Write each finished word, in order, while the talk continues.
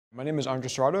My name is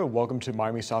Andres Cerrato. Welcome to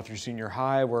Miami Southridge Senior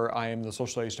High, where I am the Social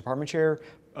Studies Department Chair,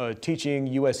 teaching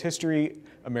U.S. history,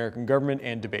 American government,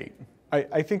 and debate.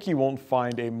 I think you won't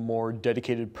find a more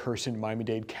dedicated person in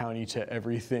Miami-Dade County to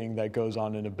everything that goes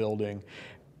on in a building.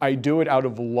 I do it out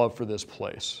of love for this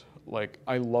place. Like,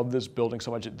 I love this building so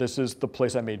much. This is the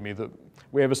place that made me.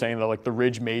 We have a saying that, like, the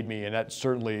ridge made me, and that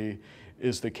certainly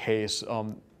is the case.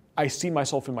 I see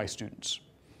myself in my students.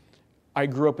 I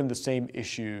grew up in the same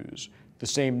issues, the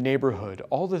same neighborhood,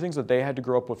 all the things that they had to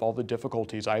grow up with, all the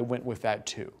difficulties, I went with that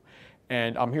too.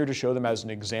 And I'm here to show them as an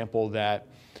example that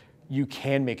you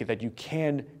can make it, that you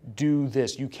can do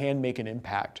this, you can make an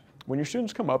impact. When your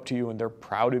students come up to you and they're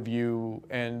proud of you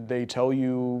and they tell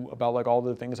you about like all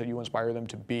the things that you inspire them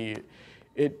to be,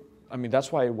 I mean,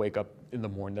 that's why I wake up in the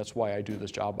morning. That's why I do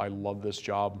this job. I love this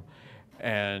job.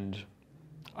 And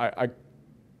I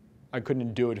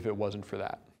couldn't do it if it wasn't for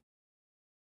that.